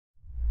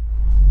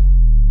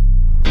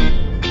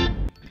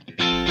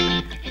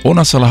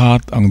Una sa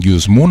lahat, ang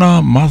Diyos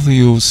muna,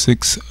 Matthew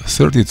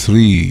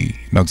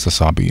 6:33,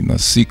 nagsasabi na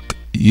seek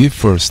ye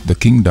first the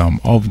kingdom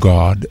of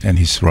God and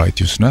His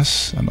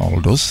righteousness, and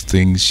all those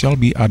things shall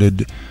be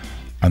added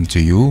unto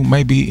you,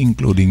 maybe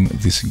including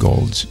these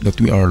goals that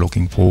we are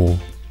looking for.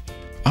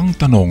 Ang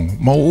tanong,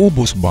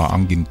 mauubos ba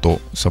ang ginto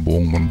sa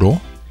buong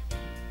mundo?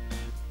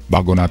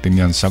 Bago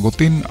natin yan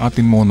sagutin,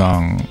 atin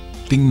munang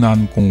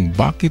tingnan kung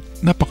bakit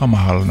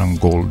napakamahal ng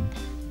gold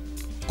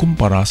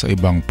kumpara sa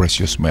ibang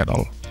precious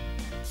metal.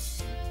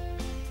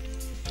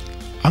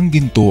 Ang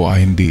ginto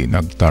ay hindi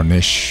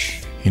nag-tarnish,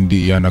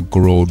 hindi yan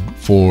nag-corrode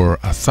for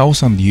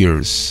 1,000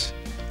 years,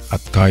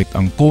 at kahit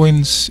ang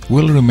coins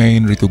will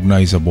remain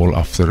recognizable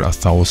after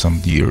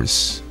 1,000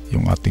 years.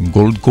 Yung ating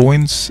gold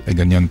coins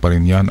ay ganyan pa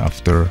rin yan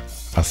after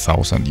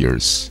 1,000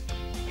 years.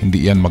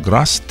 Hindi yan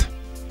mag-rust,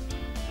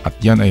 at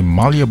yan ay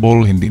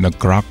malleable, hindi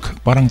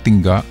nag-crack, parang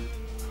tingga,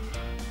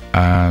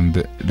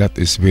 and that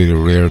is very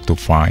rare to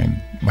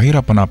find.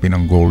 Mahirap hanapin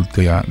ang gold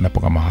kaya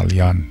napakamahal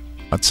yan.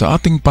 At sa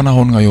ating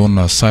panahon ngayon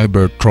na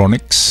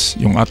cybertronics,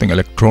 yung ating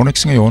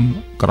electronics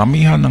ngayon,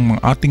 karamihan ng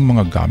ating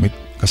mga gamit,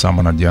 kasama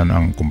na diyan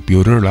ang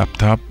computer,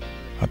 laptop,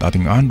 at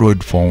ating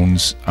Android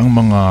phones, ang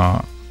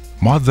mga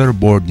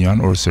motherboard niyan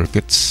or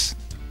circuits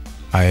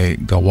ay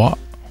gawa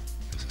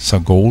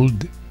sa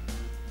gold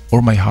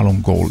or may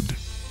halong gold.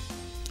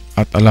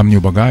 At alam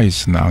nyo ba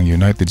guys na ang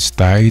United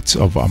States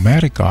of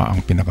America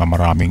ang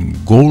pinakamaraming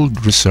gold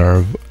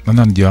reserve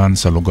na nandyan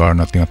sa lugar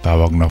na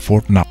tinatawag na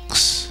Fort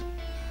Knox.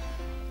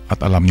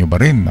 At alam nyo ba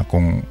rin na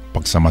kung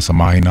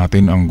pagsamasamahin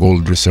natin ang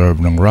gold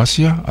reserve ng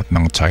Russia at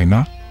ng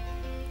China,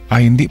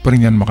 ay hindi pa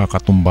rin yan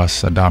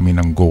makakatumbas sa dami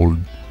ng gold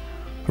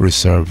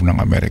reserve ng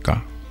Amerika.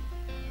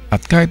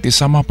 At kahit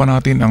isama pa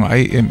natin ang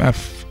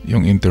IMF,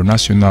 yung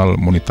International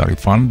Monetary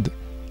Fund,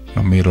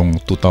 na mayroong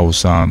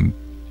 2,800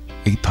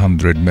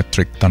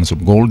 metric tons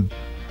of gold,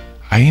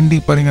 ay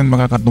hindi pa rin yan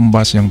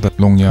makakatumbas yung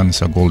tatlong yan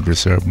sa gold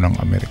reserve ng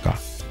Amerika.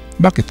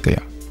 Bakit kaya?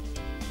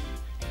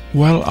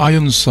 Well,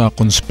 ayon sa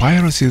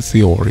conspiracy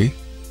theory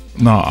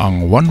na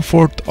ang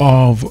 1/4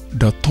 of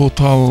the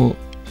total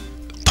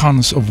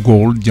tons of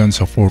gold dyan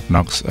sa Fort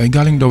Knox ay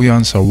galing daw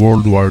yan sa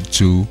World War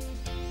II,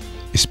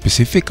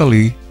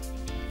 specifically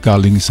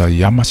galing sa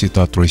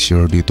Yamashita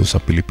Treasure dito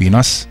sa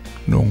Pilipinas.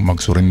 Noong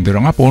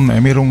mag-surrender ang Hapon ay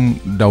mayroong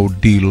daw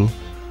deal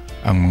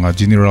ang mga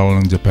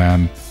general ng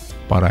Japan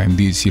para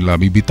hindi sila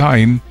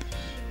bibitain,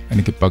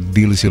 ay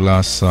nakipag-deal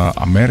sila sa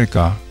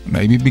Amerika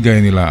na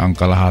ibibigay nila ang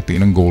kalahati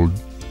ng gold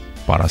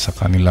para sa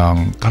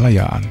kanilang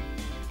kalayaan.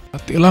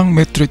 At ilang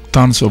metric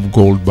tons of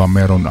gold ba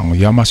meron ang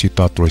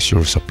Yamashita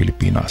Treasure sa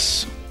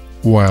Pilipinas?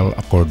 Well,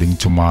 according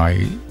to my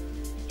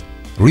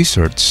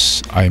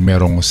research, ay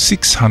merong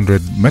 600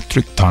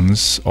 metric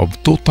tons of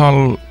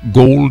total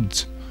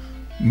gold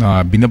na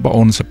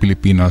binabaon sa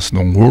Pilipinas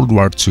noong World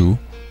War II,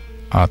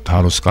 at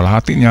halos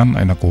kalahati niyan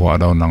ay nakuha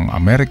daw ng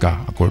Amerika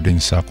according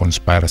sa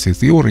conspiracy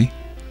theory.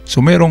 So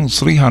merong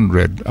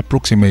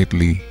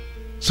approximately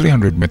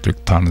 300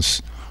 metric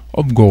tons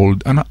of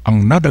gold ang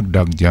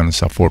nadagdag dyan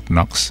sa Fort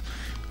Knox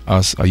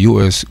as a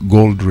US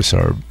gold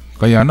reserve.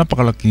 Kaya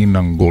napakalaki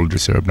ng gold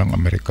reserve ng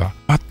Amerika.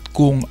 At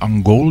kung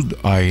ang gold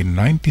ay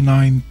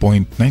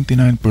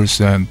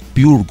 99.99%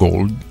 pure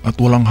gold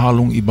at walang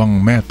halong ibang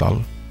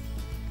metal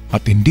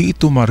at hindi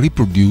ito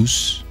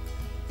ma-reproduce,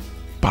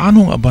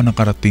 paano nga ba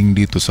nakarating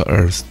dito sa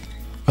Earth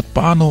at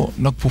paano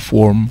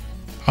nagpo-form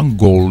ang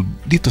gold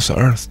dito sa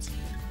Earth?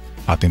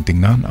 Atin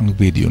tingnan ang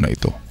video na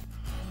ito.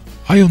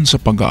 Ayon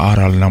sa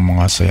pag-aaral ng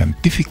mga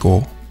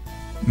sayantipiko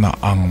na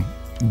ang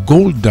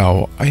gold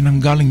daw ay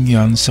nanggaling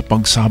yan sa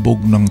pagsabog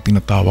ng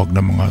tinatawag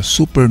na mga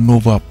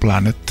supernova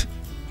planet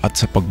at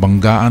sa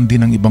pagbanggaan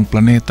din ng ibang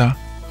planeta,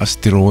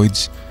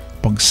 asteroids.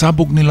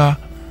 Pagsabog nila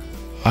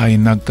ay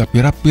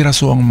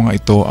nagkapira-piraso ang mga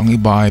ito. Ang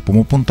iba ay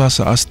pumupunta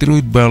sa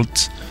asteroid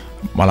belts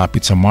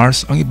malapit sa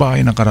Mars, ang iba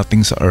ay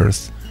nakarating sa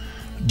Earth.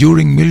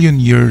 During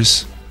million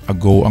years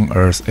ago, ang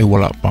Earth ay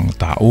wala pang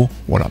tao,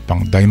 wala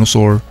pang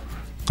dinosaur.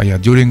 Kaya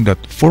during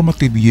that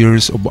formative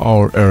years of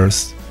our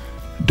Earth,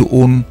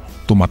 doon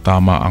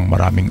tumatama ang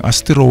maraming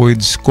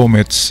asteroids,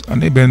 comets,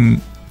 and even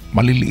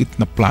maliliit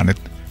na planet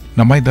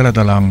na may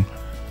daladalang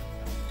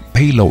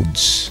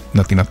payloads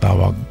na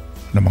tinatawag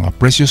na mga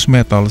precious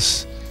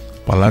metals,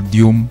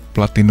 palladium,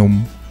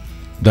 platinum,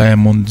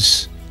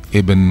 diamonds,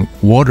 even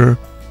water,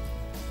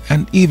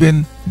 and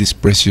even this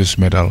precious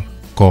metal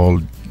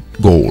called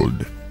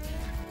gold.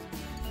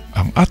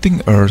 Ang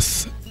ating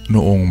Earth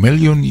noong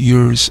million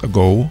years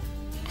ago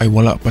ay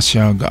wala pa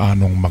siya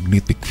gaanong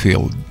magnetic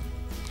field.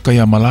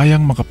 Kaya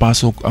malayang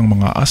makapasok ang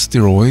mga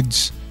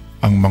asteroids,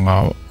 ang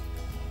mga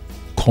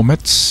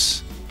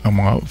comets,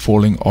 ang mga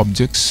falling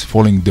objects,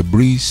 falling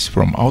debris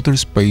from outer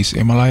space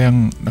ay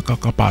malayang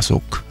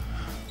nakakapasok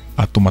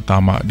at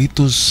tumatama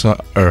dito sa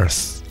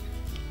Earth.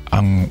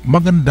 Ang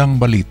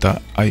magandang balita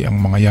ay ang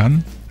mga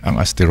yan,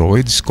 ang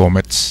asteroids,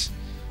 comets,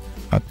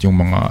 at yung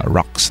mga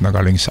rocks na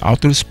galing sa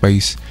outer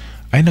space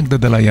ay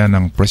nagdadala yan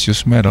ng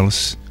precious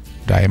metals,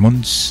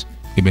 diamonds,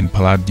 even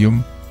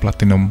palladium,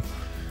 platinum,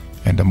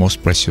 and the most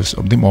precious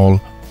of them all,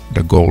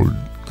 the gold.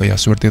 Kaya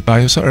swerte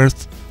tayo sa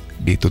Earth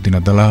dito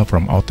dinadala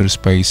from outer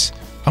space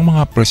ang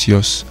mga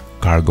precious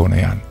cargo na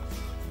yan.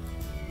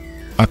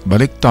 At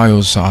balik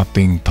tayo sa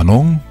ating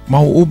tanong,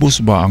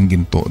 mauubos ba ang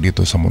ginto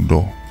dito sa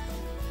mundo?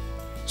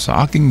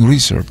 Sa aking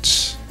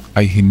research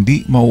ay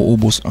hindi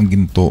mauubos ang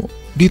ginto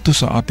dito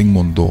sa ating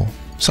mundo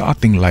sa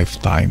ating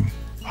lifetime.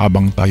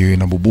 Habang tayo'y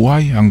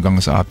nabubuhay hanggang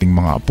sa ating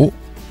mga apo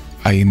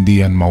ay hindi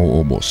yan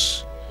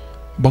mauubos.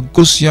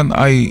 Bagkus yan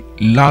ay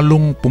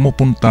lalong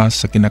pumupunta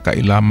sa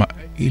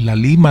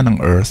kinakailaliman ng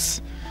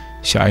earth.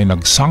 Siya ay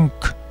nagsunk,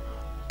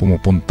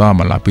 pumupunta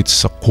malapit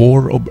sa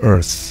core of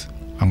earth.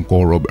 Ang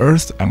core of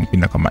earth ang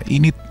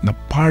pinakamainit na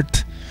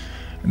part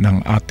ng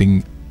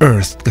ating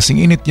earth.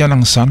 Kasing init yan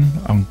ng sun,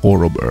 ang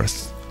core of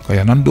earth.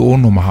 Kaya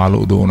nandoon,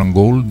 humahalo doon ang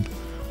gold.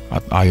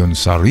 At ayon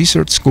sa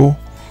research ko,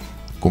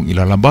 kung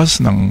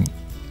ilalabas ng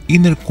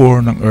inner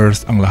core ng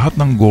earth ang lahat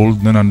ng gold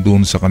na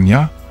nandoon sa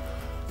kanya,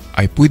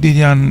 ay pwede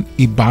niyan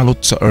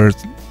ibalot sa earth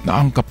na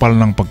ang kapal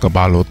ng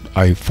pagkabalot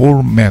ay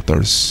 4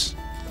 meters.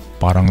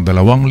 Parang 2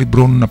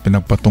 libron na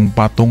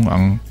pinagpatong-patong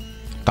ang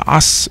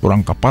taas o ang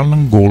kapal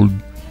ng gold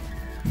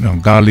na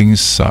galing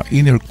sa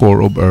inner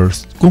core of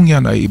earth kung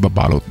yan ay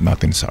ibabalot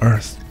natin sa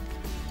earth.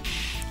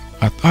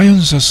 At ayon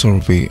sa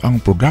survey,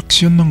 ang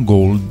production ng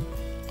gold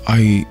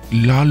ay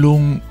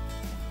lalong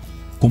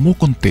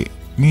kumukunti,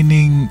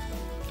 meaning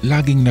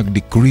laging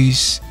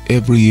nag-decrease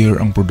every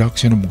year ang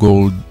production of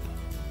gold.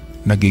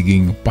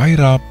 Nagiging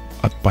pahirap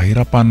at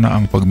pahirapan na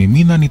ang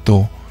pagmimina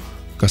nito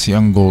kasi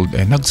ang gold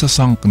ay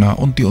nagsasank na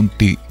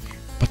unti-unti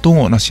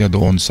patungo na siya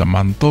doon sa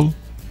mantle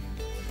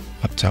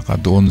at saka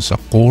doon sa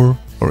core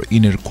or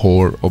inner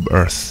core of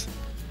earth.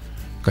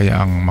 Kaya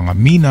ang mga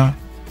mina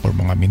or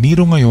mga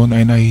minero ngayon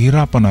ay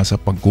nahihirapan na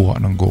sa pagkuha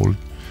ng gold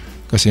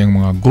kasi ang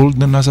mga gold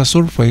na nasa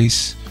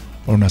surface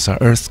or nasa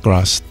earth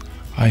crust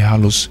ay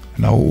halos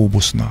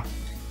nauubos na.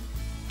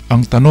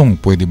 Ang tanong,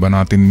 pwede ba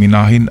natin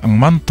minahin ang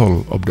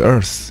mantle of the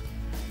earth?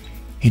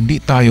 Hindi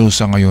tayo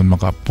sa ngayon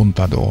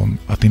makapunta doon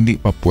at hindi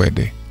pa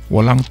pwede.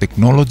 Walang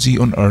technology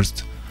on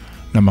earth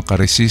na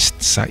makaresist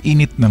sa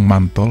init ng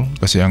mantle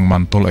kasi ang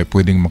mantle ay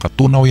pwedeng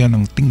makatunaw yan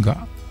ng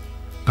tingga.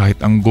 Kahit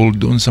ang gold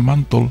doon sa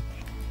mantle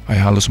ay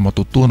halos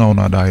matutunaw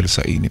na dahil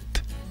sa init.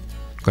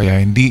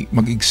 Kaya hindi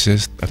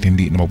mag-exist at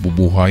hindi na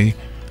mabubuhay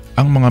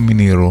ang mga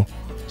minero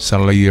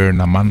sa layer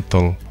na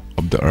mantle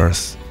of the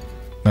earth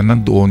na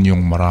nandoon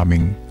yung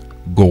maraming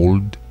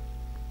gold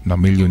na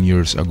million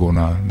years ago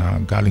na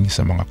galing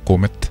sa mga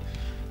comet,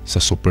 sa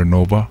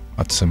supernova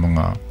at sa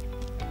mga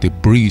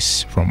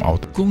debris from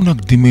out. Kung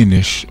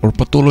nag-diminish or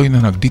patuloy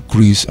na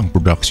nag-decrease ang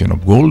production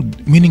of gold,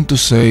 meaning to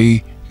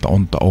say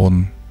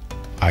taon-taon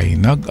ay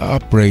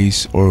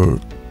nag-a-appraise or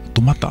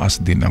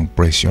tumataas din ang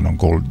presyo ng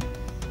gold.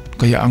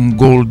 Kaya ang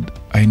gold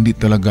ay hindi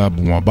talaga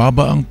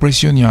bumababa ang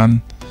presyo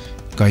niyan,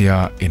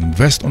 kaya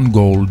invest on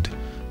gold.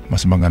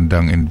 Mas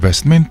magandang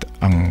investment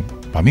ang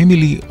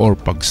pamimili or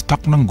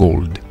pag-stock ng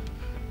gold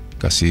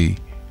kasi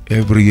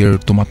every year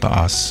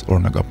tumataas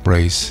or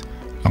nag-appraise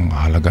ang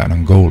halaga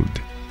ng gold.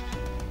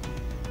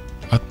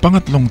 At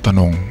pangatlong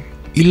tanong,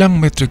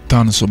 ilang metric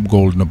tons of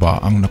gold na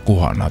ba ang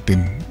nakuha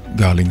natin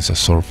galing sa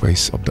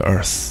surface of the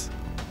earth?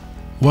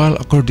 Well,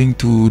 according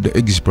to the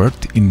expert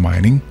in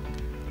mining,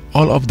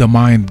 all of the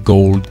mined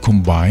gold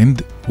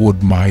combined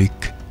would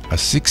make a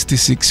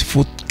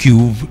 66-foot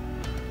cube,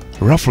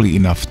 roughly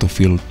enough to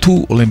fill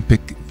 2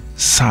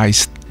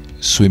 Olympic-sized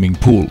swimming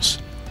pools.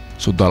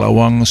 So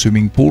 2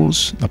 swimming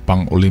pools na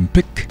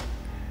pang-Olympic,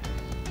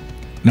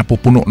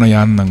 napupuno na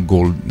yan ng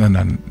gold na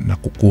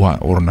nakukuha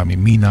or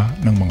namimina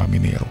ng mga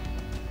minero.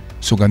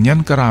 So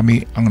ganyan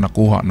karami ang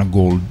nakuha na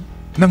gold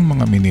ng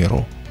mga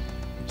minero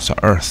sa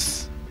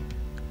earth.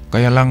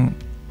 Kaya lang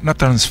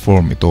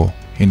na-transform ito.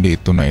 Hindi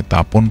ito na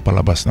itapon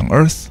palabas ng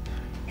earth,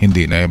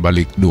 hindi na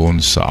ibalik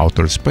doon sa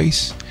outer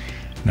space.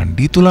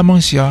 Nandito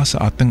lamang siya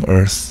sa ating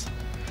earth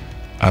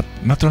at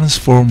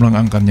na-transform lang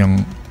ang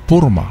kanyang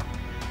forma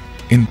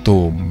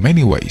into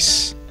many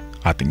ways.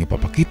 Ating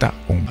ipapakita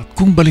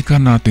kung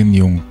balikan natin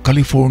yung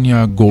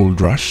California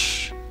Gold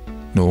Rush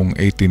noong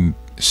 18th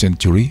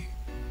century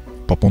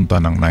papunta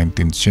ng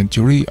 19th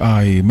century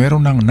ay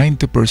meron ng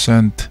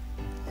 90%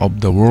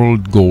 of the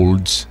world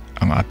golds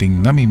ang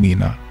ating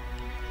namimina.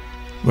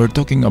 We're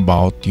talking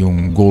about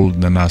yung gold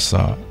na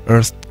nasa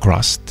earth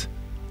crust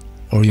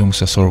or yung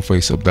sa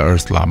surface of the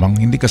earth lamang,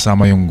 hindi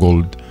kasama yung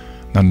gold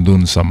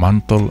nandun sa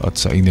mantle at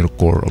sa inner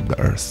core of the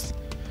earth.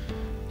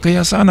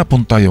 Kaya saan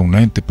napunta yung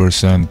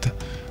 90%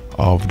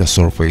 of the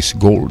surface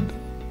gold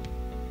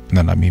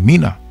na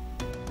namimina?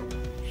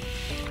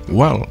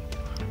 Well,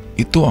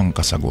 ito ang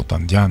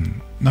kasagutan dyan.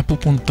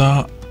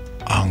 Napupunta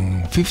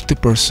ang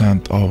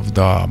 50% of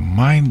the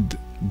mined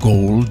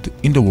gold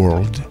in the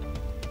world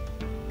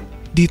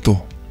dito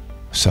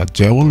sa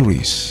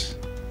jewelries.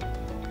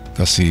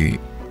 Kasi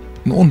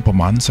noon pa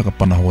man sa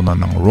kapanahonan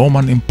ng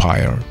Roman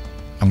Empire,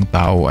 ang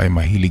tao ay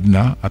mahilig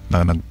na at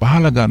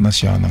nagpahalaga na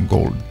siya ng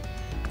gold.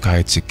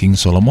 Kahit si King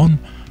Solomon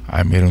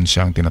ay meron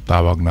siyang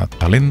tinatawag na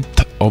talent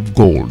of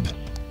gold.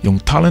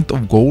 Yung talent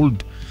of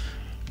gold,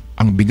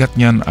 ang bigat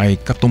niyan ay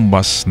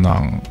katumbas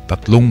ng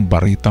 3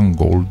 baritang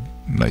gold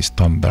na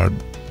standard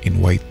in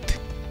weight.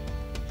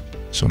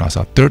 So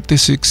nasa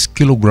 36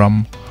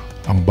 kilogram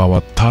ang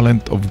bawat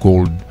talent of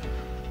gold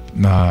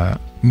na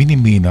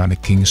minimina ni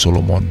King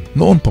Solomon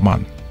noon pa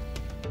man.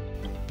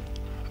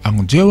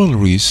 Ang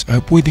jewelries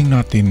ay pwedeng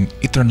natin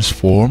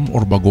i-transform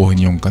or baguhin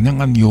yung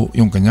kanyang anyo,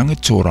 yung kanyang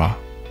itsura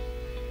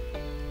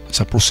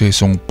sa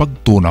prosesong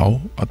pagtunaw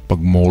at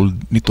pagmold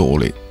nito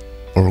ulit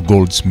or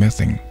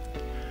goldsmithing.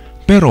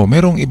 Pero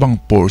merong ibang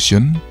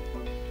portion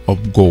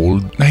of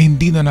gold na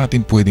hindi na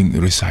natin pwedeng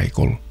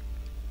i-recycle,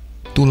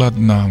 tulad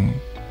ng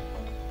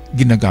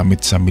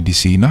ginagamit sa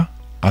medisina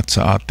at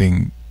sa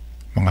ating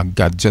mga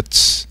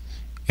gadgets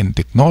and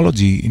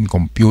technology in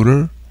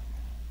computer,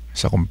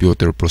 sa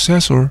computer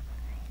processor,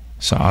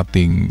 sa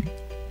ating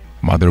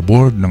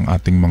motherboard ng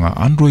ating mga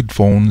Android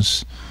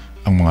phones.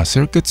 Ang mga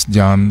circuits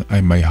dyan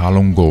ay may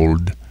halong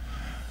gold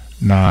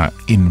na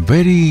in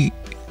very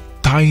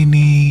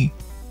tiny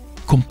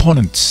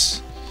components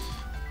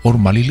or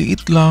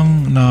maliliit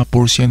lang na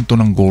porsyento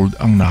ng gold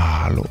ang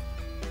nahalo.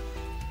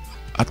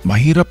 At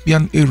mahirap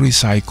yan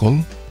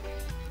i-recycle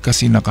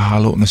kasi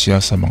nakahalo na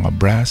siya sa mga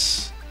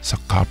brass, sa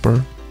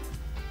copper,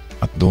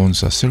 at doon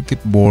sa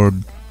circuit board.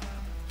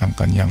 Ang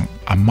kanyang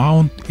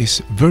amount is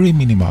very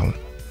minimal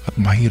at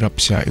mahirap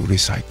siya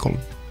i-recycle.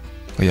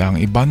 Kaya ang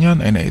iba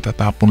niyan ay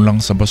naitatapon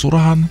lang sa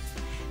basurahan.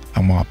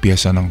 Ang mga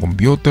piyesa ng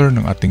computer,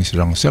 ng ating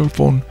sirang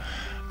cellphone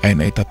ay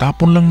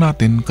naitatapon lang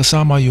natin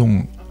kasama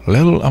yung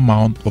little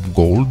amount of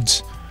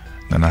golds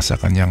na nasa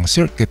kanyang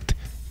circuit.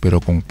 Pero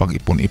kung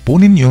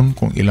pag-ipon-ipunin yun,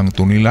 kung ilang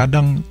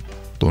tuniladang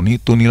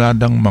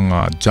mga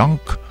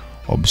junk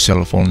of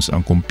cellphones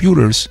ang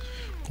computers,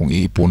 kung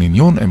iipunin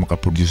yun ay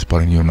makaproduce pa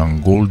rin yun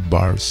ng gold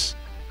bars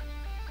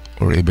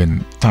or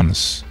even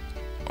tons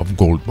of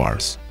gold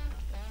bars.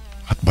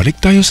 At balik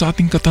tayo sa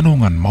ating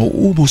katanungan,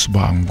 mauubos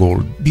ba ang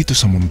gold dito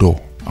sa mundo?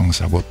 Ang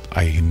sagot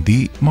ay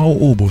hindi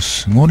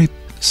mauubos, ngunit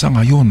sa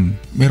ngayon,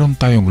 meron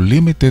tayong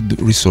limited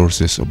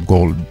resources of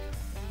gold.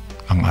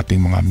 Ang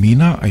ating mga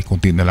mina ay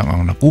kunti na lang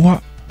ang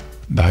nakuha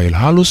dahil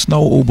halos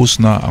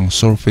nauubos na ang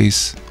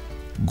surface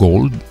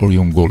gold or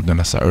yung gold na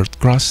nasa earth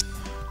crust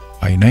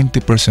ay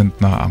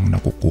 90% na ang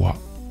nakukuha.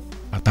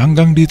 At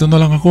hanggang dito na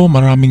lang ako.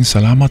 Maraming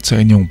salamat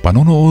sa inyong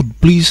panonood.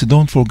 Please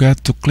don't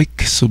forget to click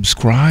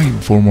subscribe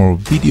for more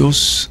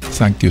videos.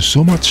 Thank you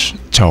so much.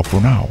 Ciao for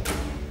now.